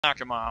knock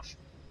him off.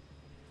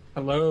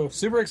 Hello.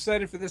 Super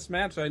excited for this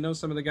match. I know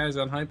some of the guys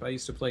on Hype. I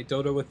used to play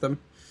Dodo with them.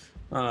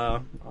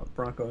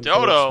 Bronco and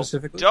Philip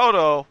specifically.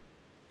 Dodo!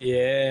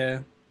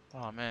 Yeah.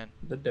 Oh, man.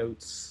 The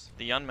Dotes.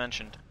 The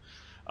unmentioned.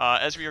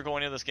 As we are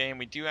going into this game,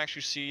 we do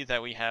actually see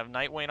that we have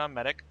Nightwing on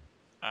Medic.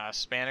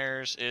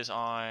 Spanners is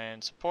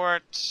on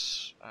support.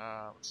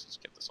 Let's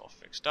just get this all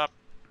fixed up.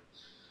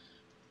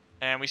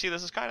 And we see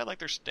this is kind of like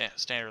their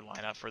standard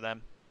lineup for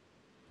them.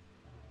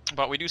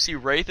 But we do see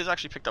Wraith is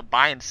actually picked up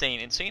by Insane.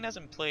 Insane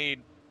hasn't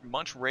played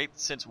much Wraith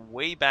since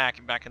way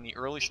back in the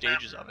early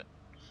stages of it.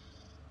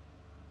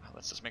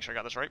 Let's just make sure I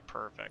got this right.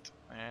 Perfect.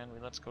 And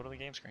let's go to the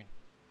game screen.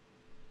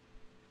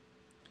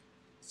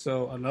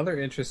 So another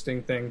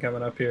interesting thing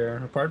coming up here,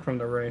 apart from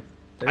the Wraith.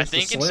 I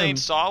think Insane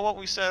saw what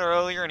we said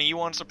earlier, and he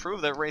wants to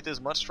prove that Wraith is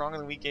much stronger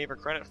than we gave her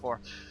credit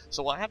for.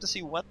 So we'll have to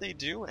see what they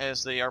do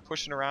as they are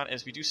pushing around,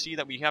 as we do see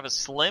that we have a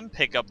Slim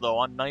pickup, though,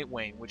 on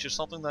Nightwing, which is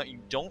something that you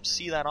don't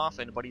see that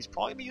often, but he's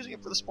probably be using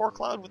it for the Spore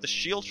Cloud with the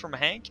shields from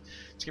Hank.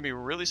 It's going to be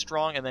really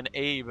strong, and then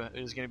Abe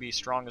is going to be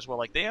strong as well.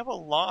 Like, they have a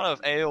lot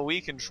of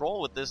AoE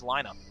control with this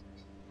lineup.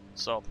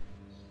 So,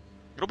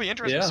 it'll be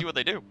interesting to see what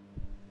they do.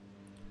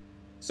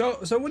 So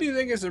what do you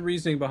think is the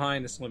reasoning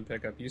behind the Slim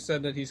pickup? You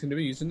said that he's going to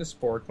be using the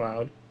Spore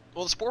Cloud.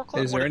 Well, the Spore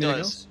Cloud, what it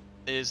does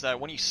is that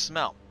when you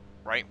smell,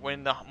 right,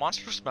 when the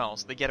monster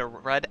smells, they get a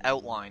red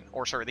outline,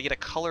 or sorry, they get a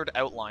colored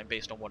outline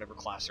based on whatever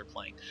class they're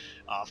playing,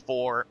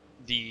 for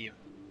the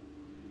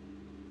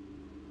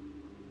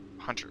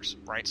hunters,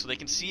 right? So they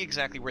can see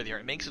exactly where they are.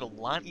 It makes it a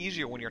lot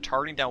easier when you're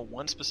targeting down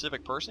one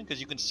specific person,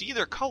 because you can see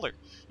their color.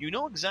 You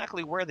know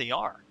exactly where they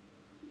are,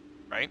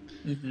 right?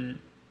 Mm-hmm.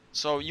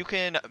 So you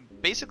can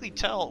basically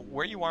tell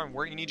where you are and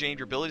where you need to change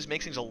your abilities.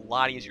 Makes things a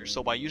lot easier.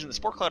 So by using the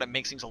Spore Cloud, it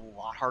makes things a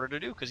lot harder to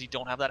do because you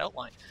don't have that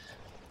outline.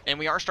 And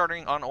we are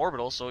starting on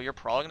Orbital, so you're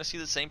probably going to see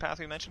the same path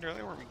we mentioned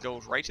earlier, where we go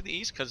right to the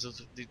east because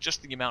of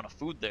just the amount of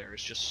food there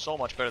is just so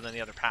much better than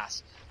the other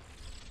paths.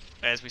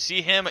 As we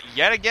see him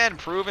yet again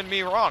proving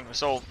me wrong.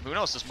 So who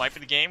knows? This might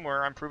be the game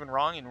where I'm proven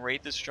wrong and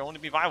Wraith is shown to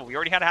be viable. We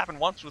already had it happen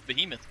once with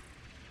Behemoth.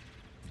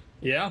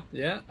 Yeah.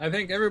 I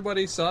think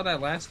everybody saw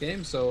that last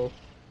game, so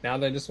now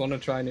they just want to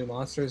try new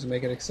monsters and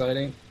make it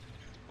exciting.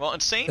 Well,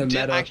 Insane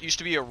used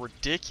to be a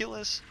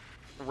ridiculous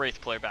Wraith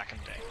player back in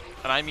the day.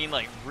 And I mean,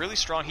 like, really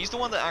strong. He's the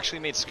one that actually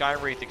made Sky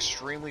Wraith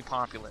extremely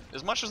popular.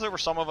 As much as there were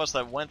some of us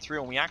that went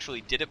through and we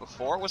actually did it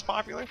before it was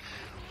popular,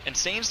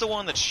 Insane's the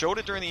one that showed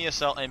it during the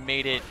ESL and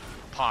made it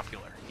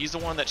popular. He's the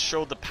one that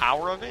showed the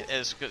power of it,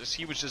 because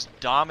he was just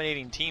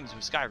dominating teams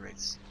with Sky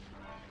Wraiths.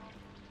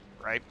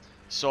 Right?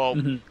 So,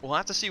 we'll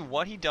have to see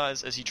what he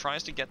does as he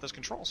tries to get this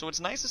control. So it's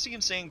nice to see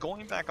Insane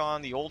going back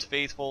on the old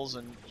faithfuls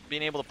and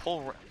being able to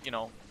pull, you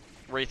know,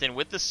 Wraith in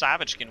with the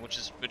Savage skin,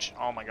 which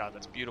oh my god,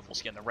 that's beautiful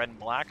skin. The red and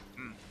black,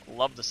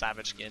 love the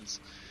Savage skins.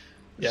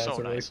 Yeah, so it's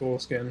a really cool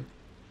skin.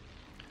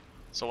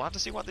 So we'll have to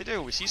see what they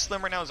do. We see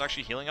Slim right now is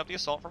actually healing up the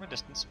Assault from a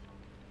distance.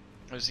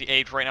 There's the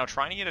Ape right now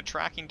trying to get a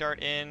tracking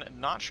dart in.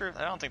 Not sure,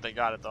 I don't think they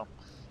got it though.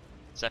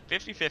 It's at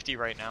 50-50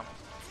 right now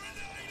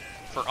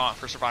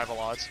for survival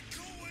odds.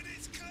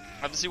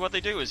 We'll have to see what they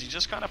do. Is he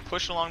just kind of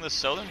push along the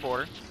southern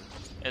border,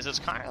 as it's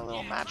kind of a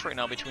little match right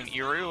now between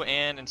Iru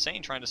and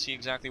Insane, trying to see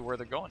exactly where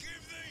they're going.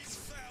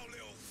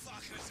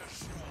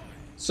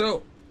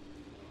 So,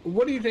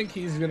 what do you think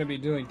he's going to be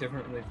doing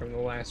differently from the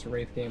last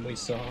Wraith game we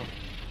saw?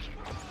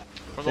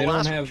 From the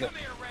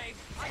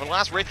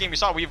last Wraith game we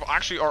saw, we've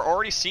actually are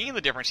already seeing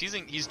the difference.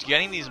 He's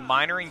getting these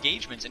minor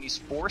engagements, and he's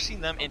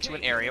forcing them into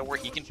an area where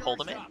he can pull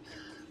them in.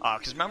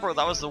 Because remember,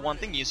 that was the one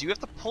thing, is you have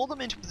to pull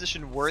them into a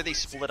position where they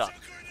split up.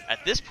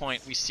 At this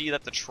point, we see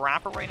that the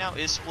Trapper right now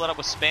is split up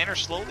with Spanner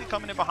slowly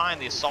coming in behind.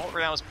 The Assault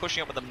right now is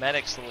pushing up with the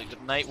Medic slowly, with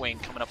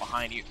Nightwing coming up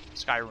behind you,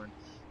 Skyrune.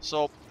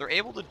 So they're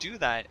able to do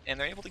that, and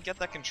they're able to get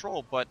that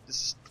control, but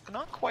this is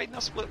not quite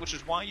enough split, which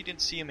is why you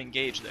didn't see him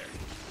engage there.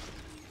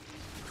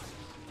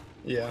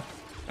 Yeah,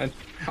 and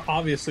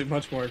obviously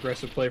much more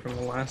aggressive play from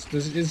the last.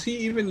 Is he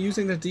even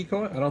using the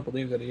decoy? I don't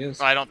believe that he is.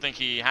 I don't think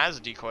he has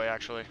a decoy,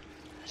 actually.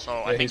 So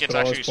yeah, I think it's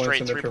actually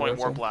straight 3-point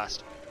Warp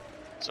Blast.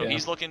 So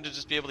he's looking to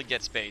just be able to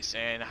get space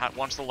and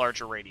wants the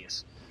larger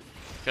radius.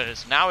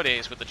 Because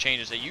nowadays, with the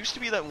changes, it used to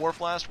be that Warp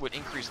Blast would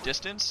increase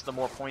distance the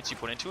more points you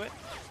put into it.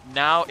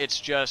 Now it's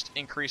just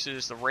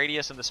increases the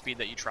radius and the speed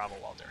that you travel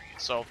while doing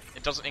it. So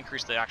it doesn't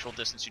increase the actual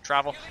distance you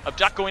travel.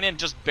 Abduct going in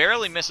just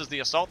barely misses the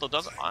Assault,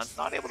 though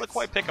not able to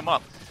quite pick him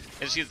up.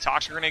 And you see the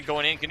Toxic Grenade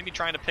going in, going to be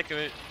trying to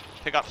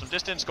pick up some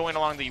distance, going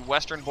along the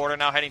western border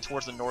now, heading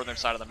towards the northern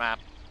side of the map.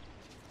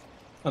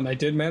 And they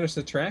did manage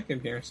to track him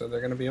here, so they're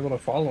going to be able to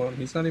follow him.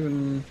 He's not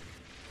even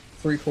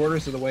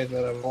 3/4 of the way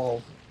that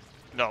Evolve.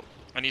 No.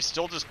 And he's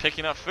still just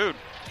picking up food.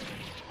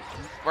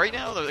 Right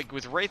now, like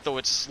with Wraith, though,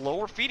 it's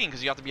slower feeding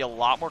because you have to be a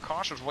lot more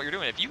cautious with what you're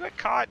doing. If you get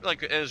caught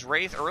like as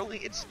Wraith early,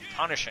 it's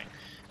punishing.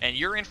 And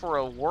you're in for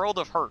a world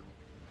of hurt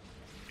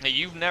that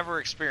you've never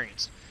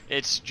experienced.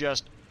 It's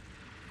just,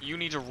 you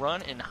need to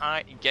run and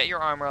hide and get your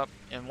armor up.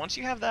 And once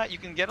you have that, you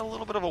can get a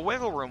little bit of a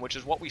wiggle room, which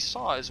is what we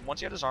saw, is once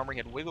he had his armor, he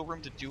had wiggle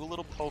room to do a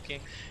little poking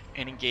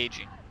and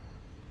engaging.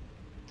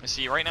 I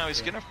see right now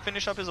he's going to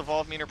finish up his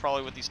evolve meter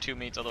probably with these 2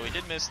 meets, although he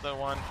did miss the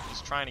one.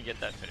 He's trying to get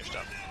that finished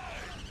up.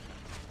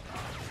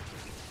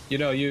 You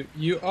know,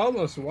 you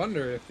almost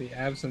wonder if the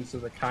absence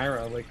of the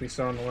Kyra, like we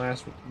saw in the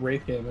last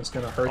Wraith game, is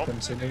going to hurt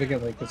them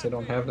significantly because they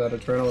don't have that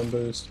adrenaline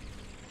boost.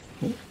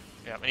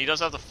 Yeah, and he does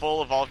have the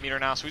full evolve meter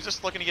now, so he's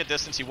just looking to get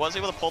distance. He was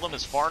able to pull them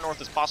as far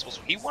north as possible,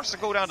 so he wants to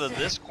go down to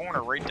this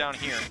corner right down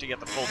here to get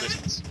the full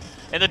distance.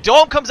 And the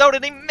dome comes out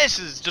and he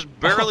misses, just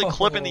barely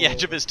clipping the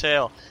edge of his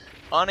tail.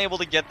 Unable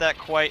to get that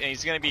quite, and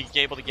he's going to be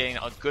able to gain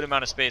a good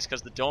amount of space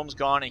because the dome's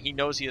gone and he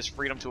knows he has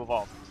freedom to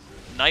evolve.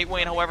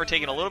 Nightwing, however,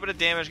 taking a little bit of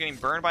damage, getting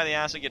burned by the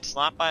acid, gets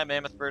slapped by a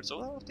mammoth bird, so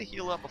we'll have to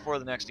heal up before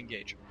the next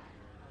engage.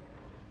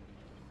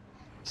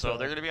 So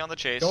they're going to be on the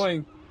chase.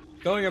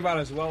 Going about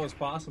as well as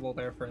possible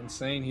there for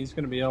Insane. He's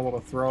going to be able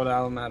to throw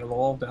down that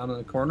evolve down in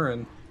the corner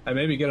and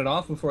maybe get it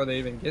off before they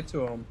even get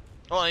to him.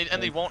 Well,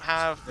 and they won't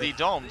have the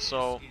dome,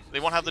 so they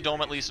won't have the dome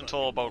at least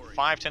until about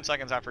 5-10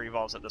 seconds after he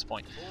evolves at this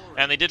point.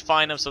 And they did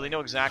find him, so they know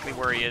exactly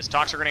where he is.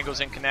 Toxic Grenade goes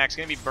in, connects,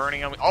 going to be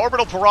burning him.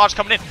 Orbital Barrage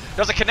coming in,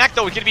 doesn't connect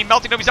though, he's going to be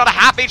melting him, he's down to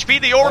half HP.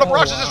 The Orbital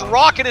Barrage is just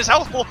rocking his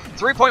health pool.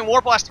 3-point War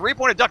Blast,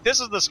 3-point Duck. This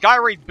is the Sky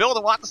Wraith build,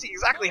 and we'll have to see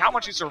exactly how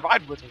much he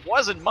survived with.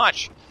 Wasn't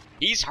much.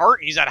 He's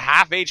hurt, he's at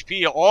half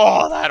HP.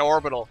 Oh, that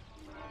Orbital.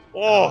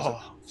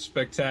 Oh.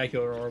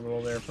 Spectacular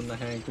Orbital there from the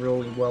Hank.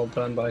 Really well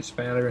done by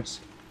Spanners.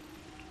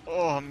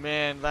 Oh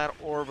man, that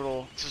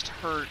Orbital just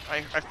hurt.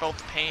 I felt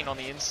the pain on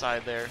the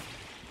inside there.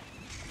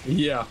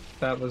 Yeah,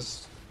 that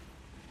was...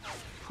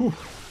 Whew.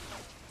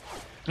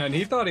 And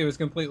he thought he was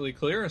completely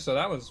clear, so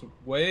that was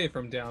way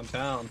from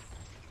downtown.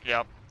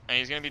 Yep, and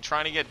he's going to be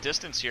trying to get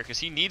distance here because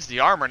he needs the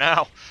armor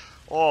now.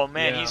 Oh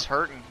man, he's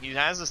hurting. He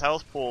has his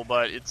health pool,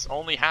 but it's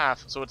only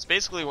half, so it's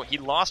basically what he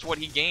lost what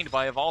he gained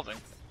by evolving.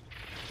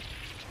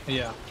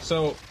 Yeah,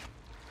 so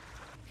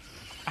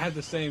at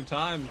the same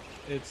time,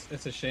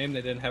 it's a shame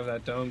they didn't have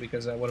that dome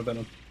because that would have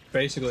been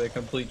basically a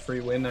complete free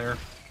win there.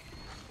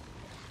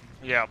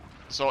 Yeah,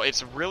 so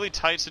it's a really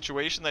tight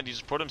situation that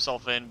he's put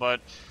himself in,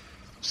 but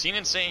seen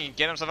Insane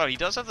get himself out. He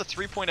does have the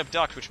 3-point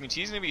abduct, which means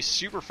he's going to be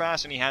super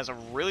fast and he has a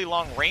really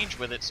long range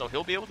with it, so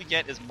he'll be able to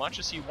get as much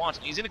as he wants.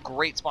 He's in a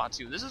great spot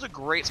too. This is a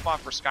great spot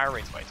for Sky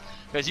Wraith fights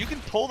because you can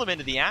pull them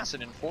into the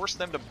acid and force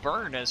them to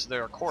burn as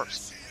their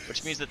corpse,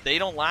 which means that they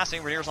don't last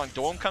anywhere near as long.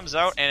 Dome comes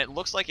out and it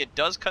looks like it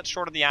does cut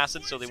short of the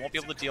acid, so they won't be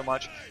able to deal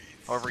much.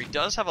 However, he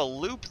does have a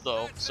loop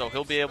though, so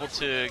he'll be able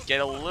to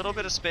get a little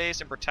bit of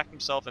space and protect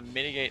himself and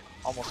mitigate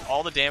almost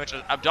all the damage.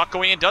 Abduct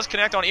going in, does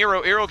connect on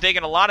Eero. Eero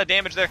taking a lot of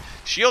damage there.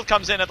 Shield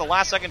comes in at the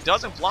last second,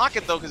 doesn't block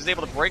it though because he's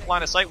able to break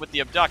line of sight with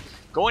the Abduct.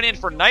 Going in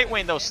for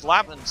Nightwing though,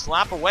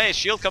 slap away.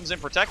 Shield comes in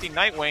protecting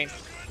Nightwing,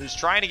 who's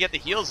trying to get the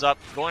heals up.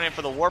 Going in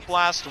for the Warp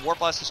Blast. The Warp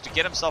Blast is to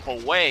get himself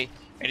away,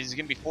 and he's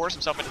going to be forced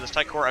himself into this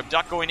tight core.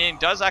 Abduct going in,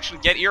 does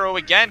actually get Eero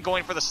again,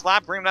 going for the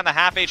slap, bring him down to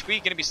half HP.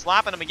 Going to be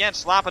slapping him again,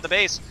 slap at the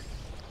base.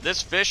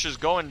 This fish is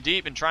going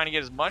deep and trying to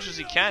get as much as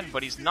he can,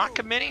 but he's not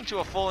committing to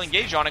a full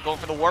engage on it. Going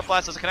for the Warp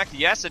Blast. Does it connect?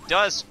 Yes, it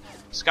does.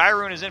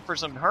 Skyruin is in for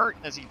some hurt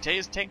as he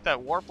take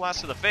that Warp Blast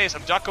to the face.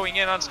 Abduct going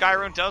in on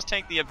Skyruin. Does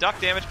take the Abduct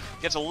damage.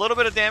 Gets a little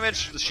bit of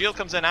damage. The shield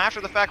comes in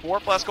after the fact.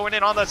 Warp Blast going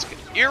in on the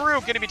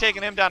Eru. Going to be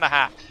taking him down to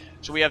half.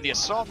 So we have the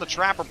Assault and the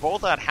Trapper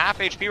both at half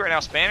HP right now.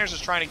 Spanners is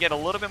trying to get a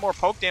little bit more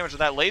poke damage with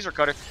that laser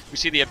cutter. We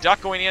see the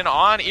Abduct going in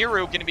on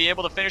Eru, going to be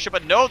able to finish it,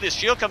 but no, this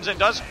shield comes in,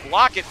 does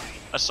block it.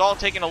 Assault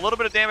taking a little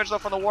bit of damage though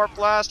from the Warp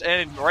Blast,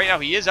 and right now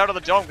he is out of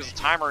the dome because the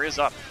timer is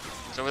up.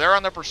 So they're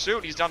on the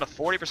pursuit. He's down to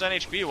 40%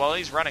 HP while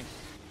he's running.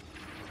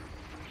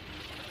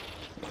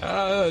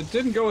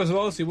 Didn't go as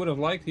well as he would have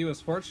liked. He was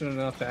fortunate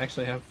enough to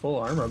actually have full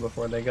armor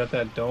before they got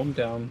that dome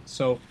down.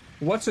 So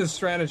what's his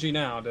strategy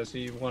now? Does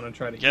he want to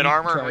try to get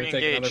armor, try to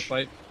take another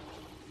fight?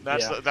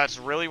 That's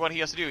really what he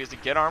has to do, is to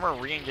get armor,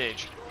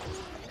 re-engage.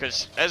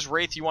 Because as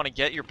Wraith, you want to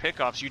get your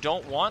pickoffs. You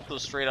don't want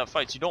those straight-up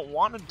fights. You don't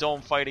want a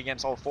dome fight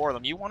against all 4 of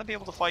them. You want to be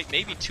able to fight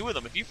maybe 2 of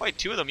them. If you fight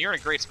 2 of them, you're in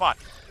a great spot.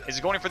 Is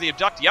he going in for the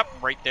Abduct? Yep,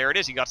 right there it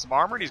is. He got some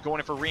armor, and he's going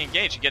in for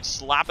re-engage. He gets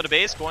slap at the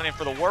base, going in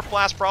for the Warp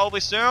Blast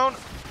probably soon.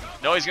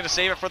 No, he's going to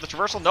save it for the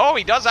Traversal. No,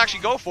 he does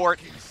actually go for it,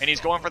 and he's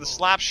going for the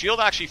slap. Shield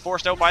actually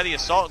forced out by the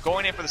Assault.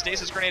 Going in for the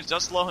Stasis Grenades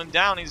does slow him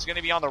down. He's going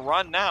to be on the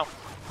run now.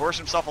 Force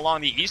himself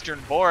along the eastern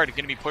board.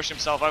 Going to be pushing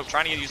himself out,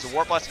 trying to use the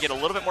Warp Blast to get a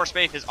little bit more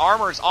space. His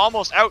armor is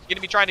almost out. Going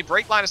to be trying to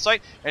break line of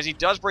sight. As he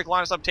does break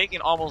line of sight,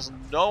 taking almost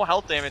no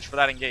health damage for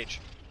that engage.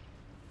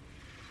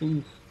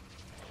 Ooh.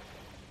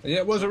 Yeah,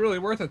 it wasn't really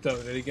worth it,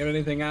 though. Did he get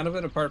anything out of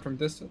it apart from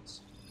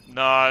distance?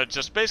 No, it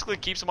just basically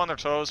keeps them on their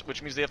toes,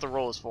 which means they have to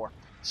roll his 4.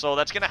 So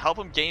that's going to help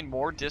him gain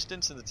more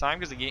distance in the time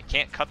because they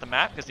can't cut the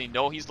map because they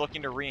know he's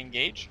looking to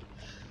re-engage.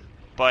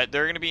 But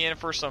they're going to be in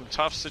for some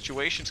tough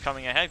situations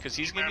coming ahead because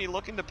he's going to be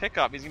looking to pick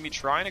up. He's going to be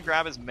trying to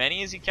grab as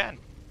many as he can.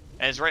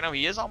 And as right now,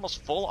 he is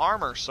almost full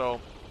armor,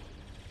 so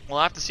we'll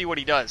have to see what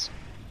he does.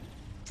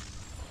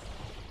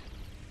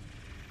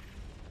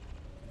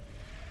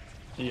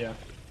 Yeah.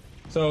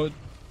 So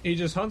he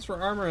just hunts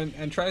for armor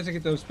and tries to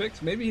get those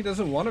picks. Maybe he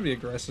doesn't want to be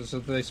aggressive so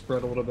they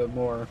spread a little bit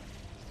more.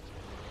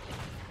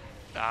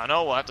 I don't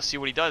know, we'll have to see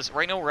what he does.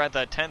 Right now we're at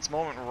that tense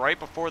moment right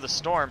before the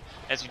storm.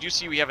 As you do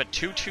see, we have a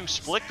 2-2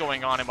 split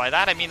going on, and by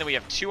that I mean that we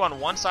have 2 on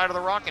one side of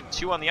the rock and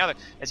 2 on the other.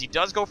 As he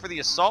does go for the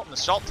assault, and the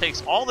assault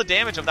takes all the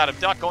damage of that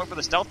abduct. Going for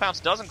the stealth pounce,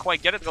 doesn't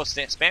quite get it.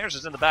 Spanish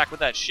is in the back with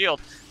that shield,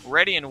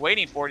 ready and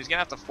waiting for it. He's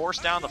going to have to force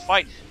down the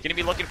fight. Going to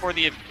be looking for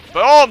the...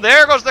 Boom!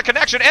 There goes the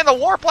connection, and the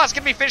Warp Blast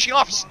going to be finishing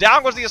off.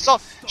 Down goes the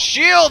assault.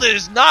 Shield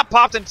is not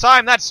popped in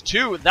time. That's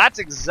 2. That's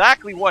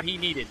exactly what he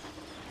needed.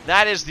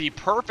 That is the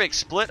perfect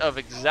split of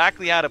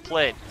exactly how to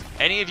play it.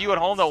 Any of you at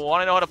home that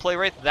want to know how to play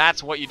Wraith,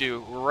 that's what you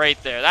do right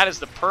there. That is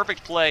the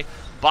perfect play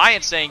by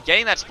Insane,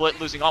 getting that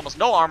split, losing almost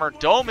no armor.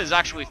 Dome is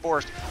actually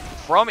forced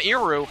from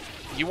Iru.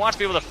 He wants to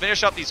be able to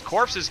finish up these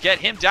corpses, get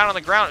him down on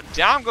the ground.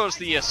 Down goes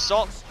the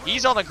assault.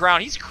 He's on the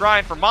ground. He's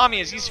crying for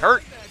mommy as he's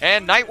hurt.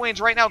 And Nightwane's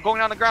right now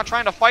going on the ground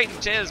trying to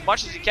fight as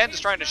much as he can,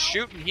 just trying to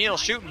shoot and heal,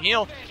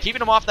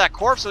 keeping him off that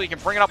corpse so he can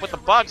bring it up with the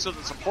bug so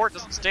the support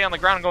doesn't stay on the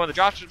ground and go in the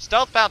drop.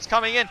 Stealth bounce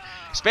coming in.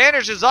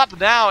 Spanish is up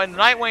now, and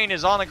Nightwane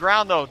is on the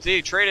ground, though.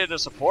 He traded a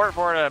support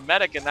for a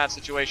medic in that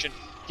situation.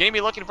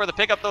 Gamey looking for the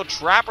pickup, though.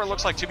 Trapper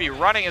looks like to be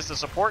running as the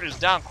support is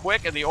down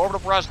quick, and the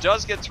orbital barrage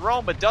does get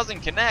thrown, but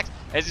doesn't connect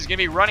as he's going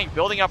to be running,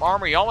 building up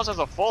armor. He almost has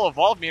a full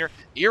evolve meter.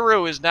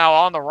 Iru is now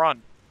on the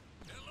run.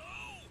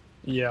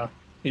 Yeah.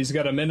 He's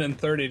got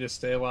 1:30 to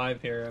stay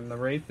alive here, and the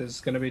Wraith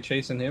is going to be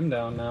chasing him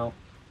down now.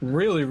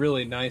 Really,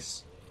 really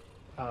nice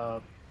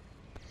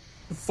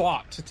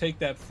thought to take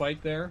that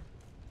fight there.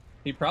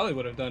 He probably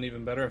would have done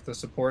even better if the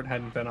support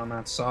hadn't been on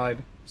that side.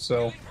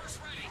 So,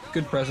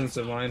 good presence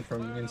of mind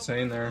from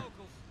Insane there.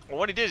 Well,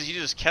 what he did is he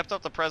just kept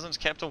up the presence,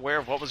 kept aware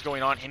of what was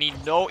going on, and he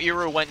know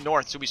Iru went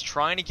north, so he's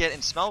trying to get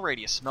in smell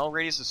radius. Smell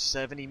radius is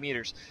 70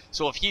 meters.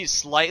 So if he's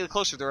slightly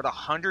closer, they're at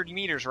 100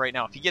 meters right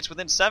now. If he gets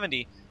within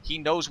 70, he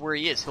knows where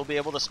he is. He'll be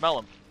able to smell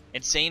him.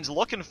 Insane's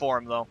looking for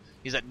him, though.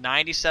 He's at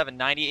 97,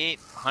 98,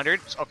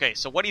 100. Okay,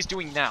 so what he's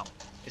doing now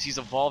is he's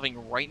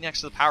evolving right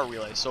next to the power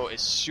relay. So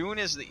as soon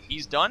as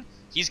he's done,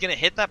 he's going to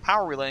hit that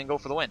power relay and go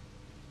for the win.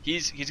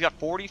 He's got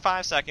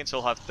 45 seconds.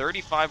 He'll have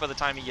 35 by the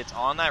time he gets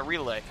on that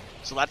relay.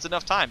 So that's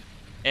enough time.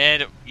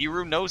 And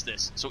Iru knows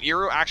this. So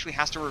Iru actually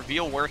has to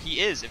reveal where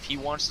he is if he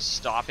wants to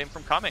stop him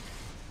from coming.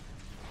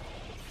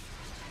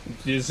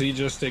 Does he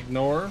just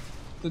ignore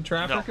the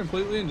Trapper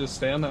completely and just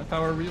stay on that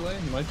power relay?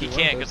 He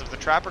can't, because if the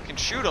Trapper can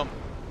shoot him,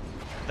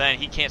 then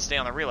he can't stay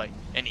on the relay.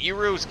 And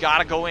Iru's got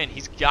to go in.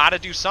 He's got to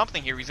do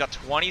something here. He's got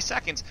 20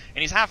 seconds,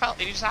 and he's half out.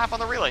 And he's half on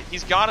the relay.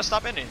 He's got to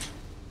stop in it.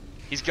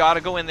 He's got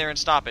to go in there and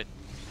stop it.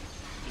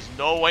 There's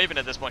no waving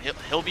at this point.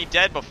 He'll be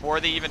dead before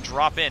they even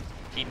drop in.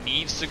 He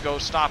needs to go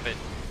stop it.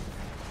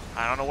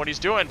 I don't know what he's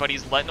doing, but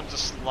he's letting them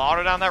just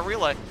slaughter down that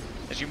relay.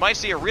 As you might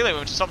see a relay,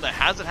 which is something that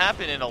hasn't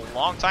happened in a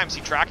long time.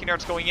 See tracking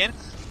darts going in,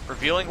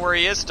 revealing where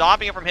he is,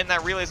 stopping him from hitting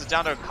that relay. It's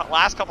down to the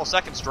last couple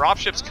seconds.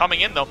 Dropships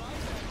coming in, though.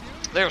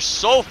 They're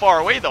so far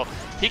away, though.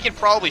 He can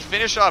probably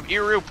finish off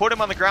Iru, put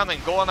him on the ground, then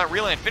go on that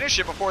relay and finish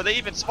it before they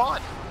even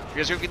spawn.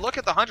 Because if you look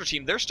at the Hunter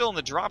team, they're still in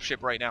the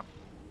dropship right now.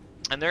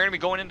 And they're going to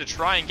be going in to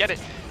try and get it.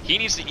 He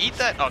needs to eat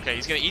that. Okay,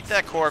 he's going to eat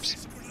that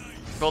corpse,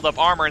 build up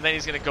armor, and then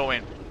he's going to go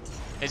in.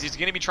 As he's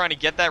going to be trying to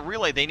get that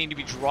relay, they need to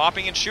be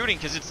dropping and shooting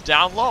because it's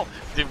down low.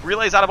 The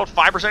relay's at about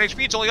 5%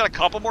 HP. It's only got a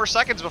couple more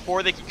seconds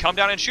before they can come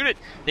down and shoot it.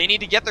 They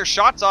need to get their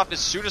shots off as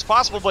soon as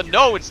possible, but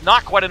no, it's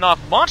not quite enough.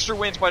 Monster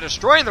wins by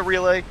destroying the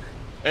relay,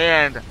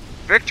 and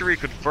victory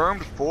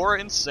confirmed for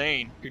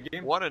Insane. Good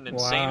game. What an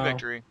insane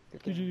victory.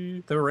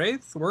 The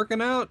Wraith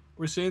working out.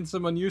 We're seeing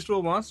some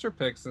unusual monster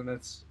picks, and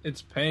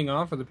it's paying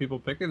off for the people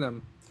picking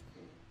them.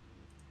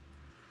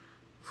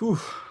 Whew.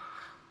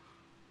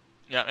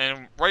 Yeah,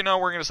 and right now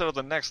we're going to set up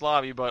the next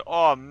lobby, but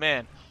oh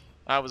man,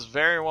 that was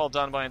very well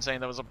done by Insane.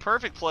 That was a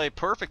perfect play,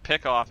 perfect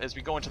pickoff as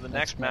we go into the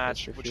next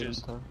match, which is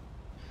going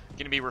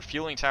to be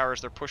refueling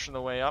towers. They're pushing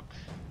the way up,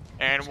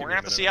 and we're going to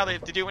have to see how they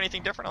do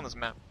anything different on this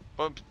map.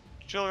 But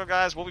chill,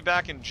 guys, we'll be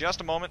back in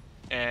just a moment,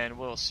 and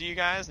we'll see you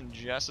guys in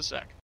just a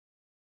sec.